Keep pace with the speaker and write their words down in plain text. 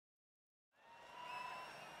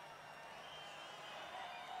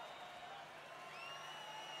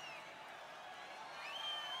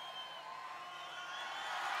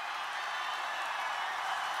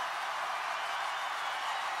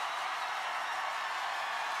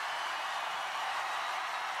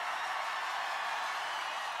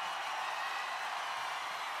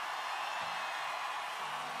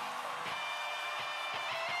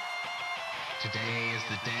Today is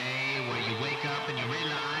the day where you wake up and you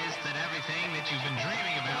realize that everything that you've been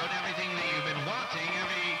dreaming about, everything that you've been wanting,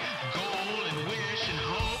 every goal and wish and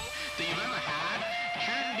hope that you've ever had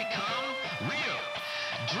can become real.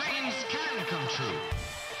 Dreams can come true.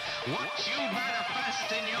 What you manifest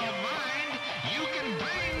in your mind, you can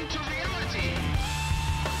bring to reality.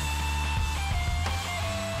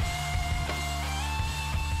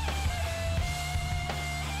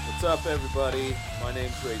 What's up, everybody? My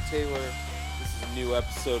name's Ray Taylor. This is a new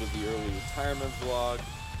episode of the Early Retirement Vlog.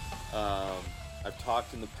 I've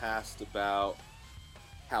talked in the past about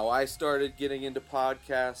how I started getting into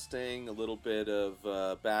podcasting, a little bit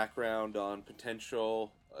of background on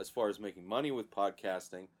potential as far as making money with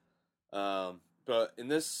podcasting. But in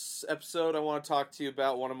this episode, I want to talk to you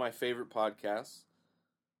about one of my favorite podcasts,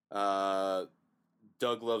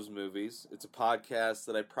 Doug Loves Movies. It's a podcast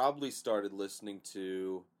that I probably started listening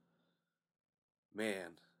to,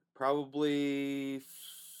 probably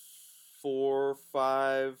 4,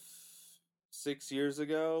 5, 6 years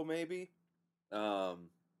ago, maybe.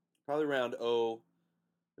 Probably around it was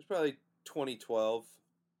probably 2012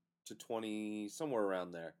 to 20, somewhere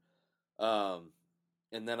around there.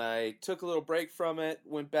 And then I took a little break from it,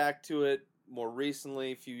 went back to it more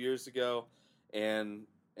recently, a few years ago, and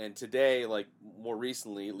today, like more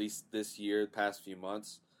recently, at least this year, the past few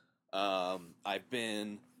months, I've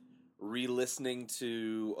been re-listening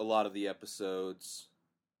to a lot of the episodes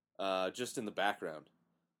just in the background.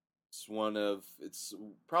 It's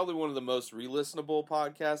probably one of the most re-listenable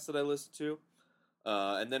podcasts that I listen to.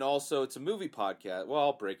 And then also it's a movie podcast. Well,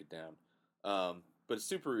 I'll break it down. But it's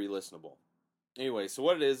super re-listenable. Anyway, so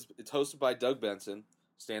what it is, it's hosted by Doug Benson,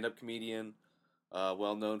 stand-up comedian,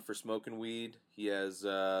 well known for smoking weed. He has,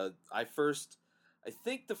 I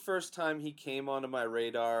think the first time he came onto my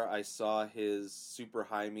radar, I saw his Super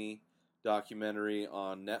High Me documentary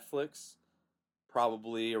on Netflix,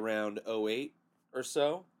 probably around 2008 or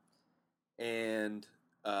so, and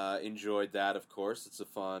enjoyed that, of course. It's a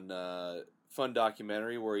fun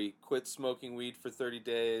documentary where he quits smoking weed for 30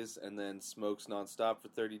 days and then smokes nonstop for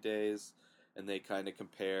 30 days, and they kind of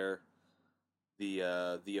compare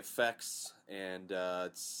the effects, and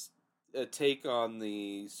it's a take on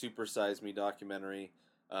the Super Size Me documentary,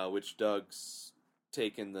 which Doug's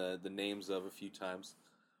taken the names of a few times.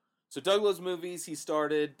 So Doug Loves Movies, he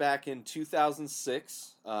started back in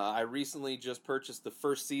 2006. I recently just purchased the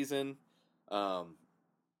first season. The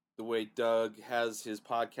way Doug has his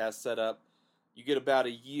podcast set up, you get about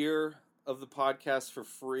a year of the podcast for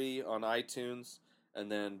free on iTunes, and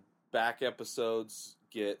then back episodes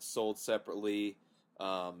get sold separately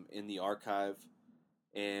in the archive.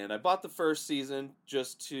 And I bought the first season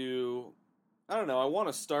just to, I want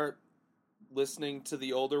to start listening to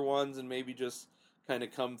the older ones and maybe just kind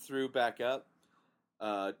of come through back up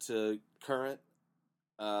to current.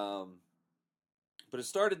 But it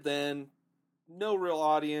started then, no real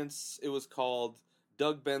audience. It was called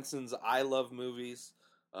Doug Benson's I Love Movies.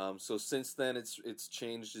 So since then, it's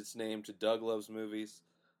changed its name to Doug Loves Movies.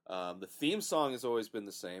 The theme song has always been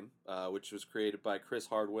the same, which was created by Chris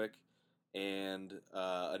Hardwick and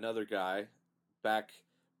another guy. Back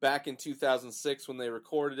in 2006 when they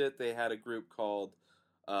recorded it, they had a group called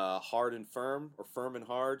Hard and Firm, or Firm and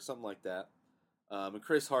Hard, something like that. And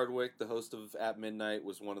Chris Hardwick, the host of At Midnight,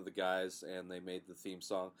 was one of the guys, and they made the theme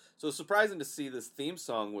song. So it's surprising to see this theme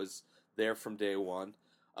song was there from day one.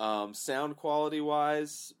 Sound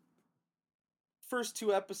quality-wise, first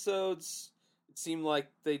 2 episodes, it seemed like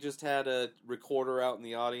they just had a recorder out in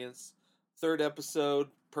the audience. 3rd episode,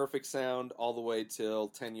 perfect sound all the way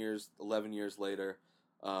till 11 years later.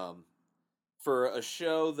 For a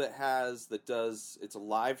show it's a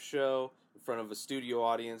live show in front of a studio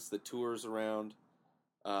audience that tours around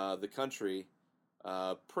the country,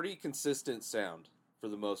 pretty consistent sound for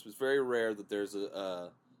the most. It's very rare that there's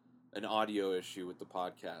an audio issue with the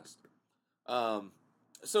podcast.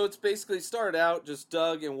 So it's basically started out just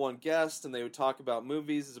Doug and one guest, and they would talk about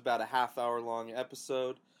movies. It's about a half-hour long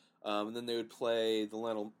episode. And then they would play the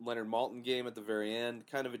Leonard Maltin game at the very end,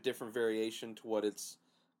 kind of a different variation to what it's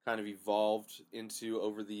kind of evolved into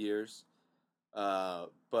over the years.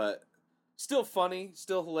 But still funny,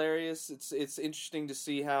 still hilarious. It's interesting to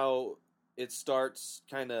see how it starts,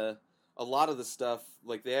 kind of a lot of the stuff,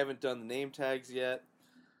 like they haven't done the name tags yet,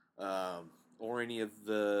 or any of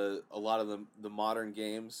a lot of the modern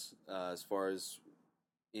games, as far as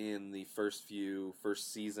in the first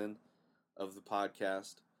season of the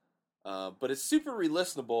podcast. But it's super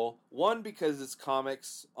re-listenable. One, because it's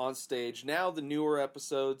comics on stage. Now the newer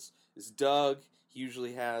episodes is Doug. He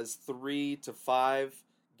usually has 3 to 5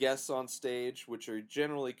 guests on stage, which are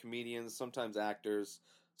generally comedians, sometimes actors,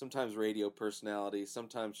 sometimes radio personalities,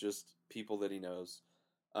 sometimes just people that he knows.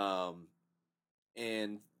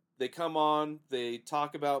 And they come on, they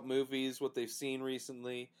talk about movies, what they've seen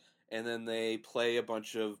recently, and then they play a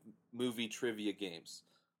bunch of movie trivia games,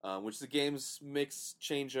 which the games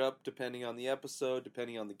change up depending on the episode,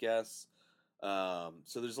 depending on the guests. So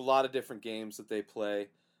there's a lot of different games that they play.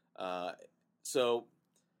 So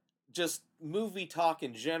just movie talk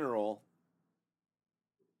in general,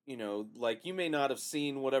 like you may not have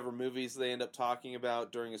seen whatever movies they end up talking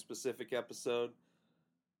about during a specific episode,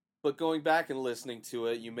 but going back and listening to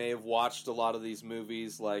it, you may have watched a lot of these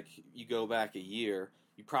movies. Like, you go back a year,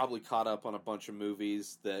 you probably caught up on a bunch of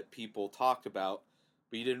movies that people talked about,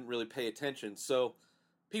 but you didn't really pay attention. So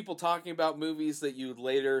people talking about movies that you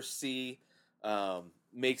later see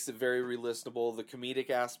makes it very re-listenable. The comedic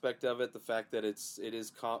aspect of it, the fact that it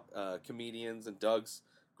is comedians, and Doug's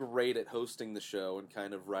great at hosting the show and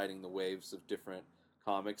kind of riding the waves of different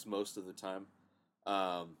comics most of the time.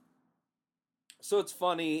 So it's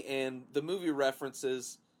funny, and the movie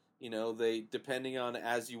references, they, depending on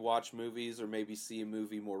as you watch movies or maybe see a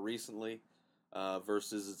movie more recently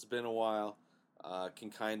versus it's been a while, can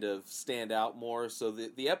kind of stand out more. So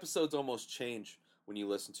the episodes almost change when you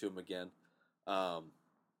listen to them again. But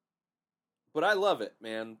I love it,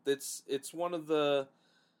 man. It's one of the...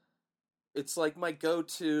 It's like my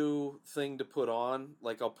go-to thing to put on.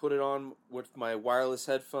 Like, I'll put it on with my wireless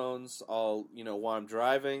headphones. While I'm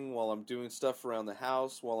driving, while I'm doing stuff around the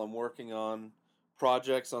house, while I'm working on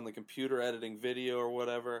projects on the computer, editing video or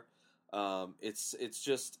whatever. It's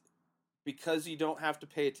just because you don't have to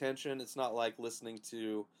pay attention. It's not like listening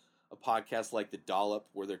to a podcast like The Dollop,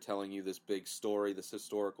 where they're telling you this big story, this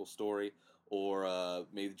historical story, or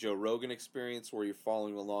maybe Joe Rogan Experience, where you're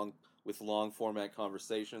following along with long format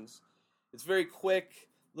conversations. It's very quick,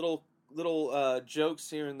 little jokes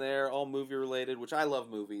here and there, all movie related, which I love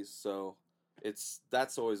movies, so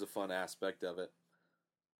that's always a fun aspect of it.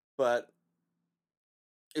 But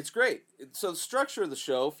it's great. So the structure of the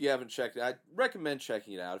show, if you haven't checked it, I recommend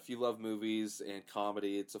checking it out. If you love movies and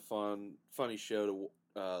comedy, it's a funny show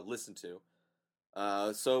to listen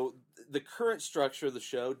to. So the current structure of the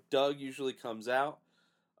show, Doug usually comes out,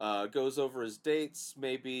 goes over his dates,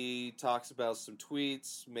 maybe talks about some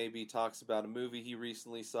tweets, maybe talks about a movie he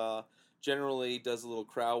recently saw, generally does a little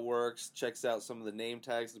crowd work, checks out some of the name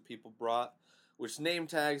tags that people brought, which name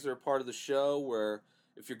tags are a part of the show where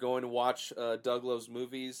if you're going to watch Doug Loves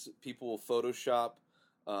Movies, people will Photoshop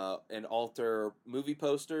and alter movie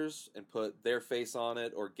posters and put their face on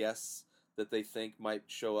it or guests that they think might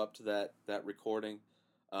show up to that recording,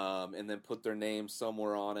 and then put their name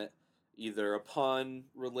somewhere on it. Either a pun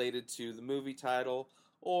related to the movie title,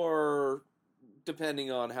 or,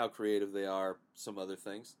 depending on how creative they are, some other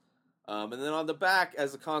things. And then on the back,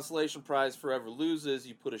 as a consolation prize for whoever loses,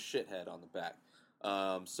 you put a shithead on the back.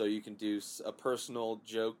 So you can do a personal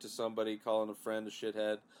joke to somebody, calling a friend a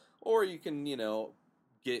shithead, or you can,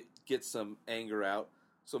 get some anger out.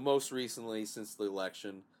 So most recently, since the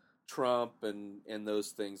election, Trump and those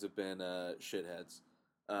things have been shitheads,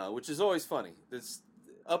 which is always funny.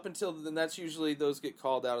 Up until then, that's usually, those get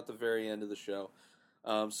called out at the very end of the show.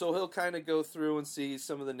 So he'll kind of go through and see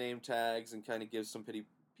some of the name tags and kind of give some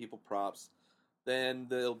people props. Then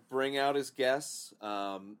they'll bring out his guests,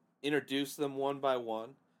 introduce them one by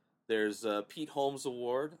one. There's a Pete Holmes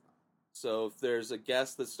Award. So if there's a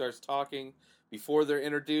guest that starts talking before they're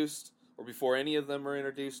introduced, or before any of them are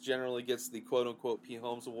introduced, generally gets the quote-unquote Pete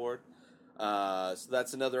Holmes Award. So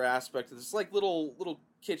that's another aspect of this. Like little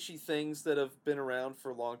kitschy things that have been around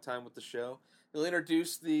for a long time with the show. He'll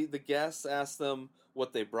introduce the guests, ask them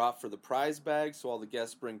what they brought for the prize bag. So all the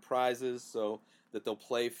guests bring prizes so that they'll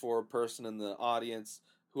play for a person in the audience.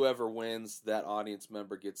 Whoever wins, that audience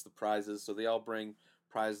member gets the prizes. So they all bring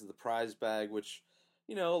prizes in the prize bag, which,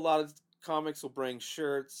 a lot of comics will bring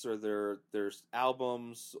shirts or their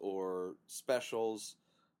albums or specials.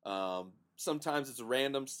 Sometimes it's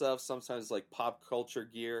random stuff. Sometimes like pop culture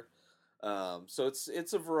gear. So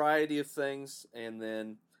it's a variety of things, and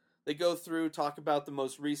then they go through, talk about the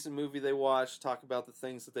most recent movie they watched, talk about the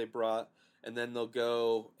things that they brought, and then they'll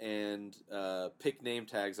go and pick name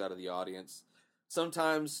tags out of the audience.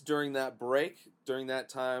 Sometimes during that break, during that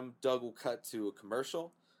time, Doug will cut to a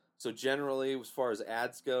commercial. So generally, as far as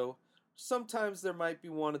ads go, sometimes there might be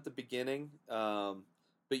one at the beginning, but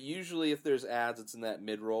usually if there's ads, it's in that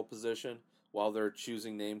mid-roll position while they're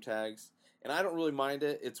choosing name tags. And I don't really mind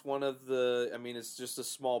it. It's it's just a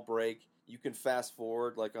small break. You can fast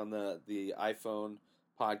forward, like on the iPhone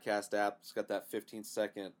podcast app. It's got that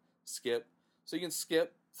 15-second skip. So you can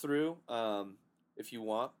skip through if you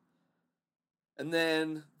want. And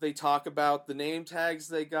then they talk about the name tags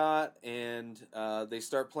they got, and they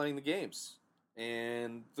start playing the games.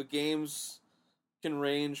 And the games can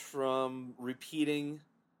range from repeating.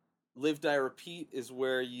 Live, Die, Repeat is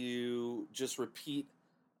where you just repeat.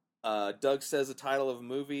 Doug says the title of a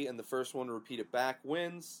movie, and the first one to repeat it back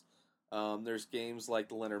wins. There's games like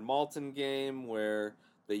the Leonard Maltin game, where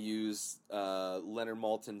they use Leonard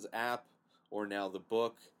Maltin's app, or now the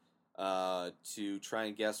book, to try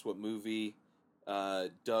and guess what movie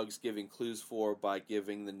Doug's giving clues for by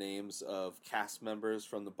giving the names of cast members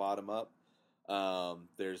from the bottom up.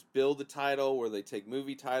 There's Build the Title, where they take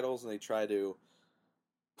movie titles and they try to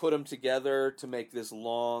put them together to make this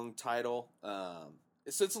long title.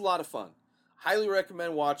 So it's a lot of fun. Highly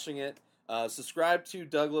recommend watching it. Subscribe to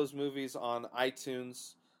Doug Loves Movies on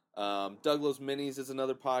iTunes. Doug Loves Minis is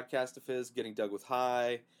another podcast of his. Getting Doug with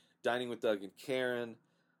High, Dining with Doug and Karen,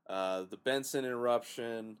 the Benson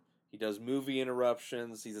Interruption. He does movie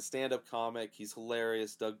interruptions. He's a stand-up comic. He's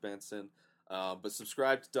hilarious, Doug Benson. But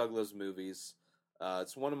subscribe to Doug Loves Movies.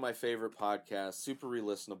 It's one of my favorite podcasts. Super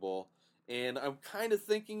re-listenable. And I'm kind of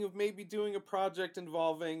thinking of maybe doing a project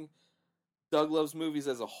involving Doug Loves Movies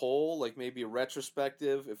as a whole, like maybe a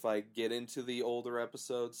retrospective if I get into the older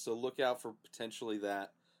episodes. So look out for potentially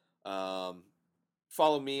that.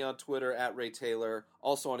 Follow me on Twitter at Ray Taylor.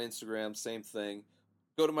 Also on Instagram, same thing.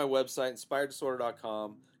 Go to my website,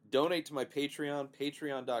 inspireddisorder.com. Donate to my Patreon,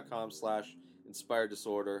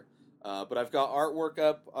 patreon.com/inspireddisorder. But I've got artwork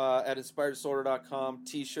up at inspireddisorder.com,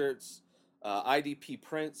 t-shirts, IDP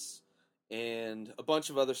prints, and a bunch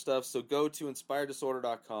of other stuff. So go to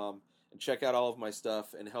inspireddisorder.com and check out all of my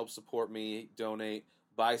stuff and help support me, donate,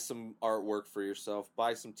 buy some artwork for yourself,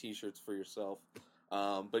 buy some t-shirts for yourself.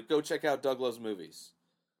 But go check out Doug Loves Movies,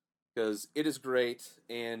 because it is great.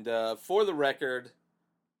 And for the record,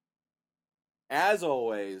 as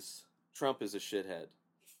always, Trump is a shithead.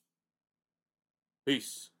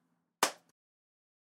 Peace.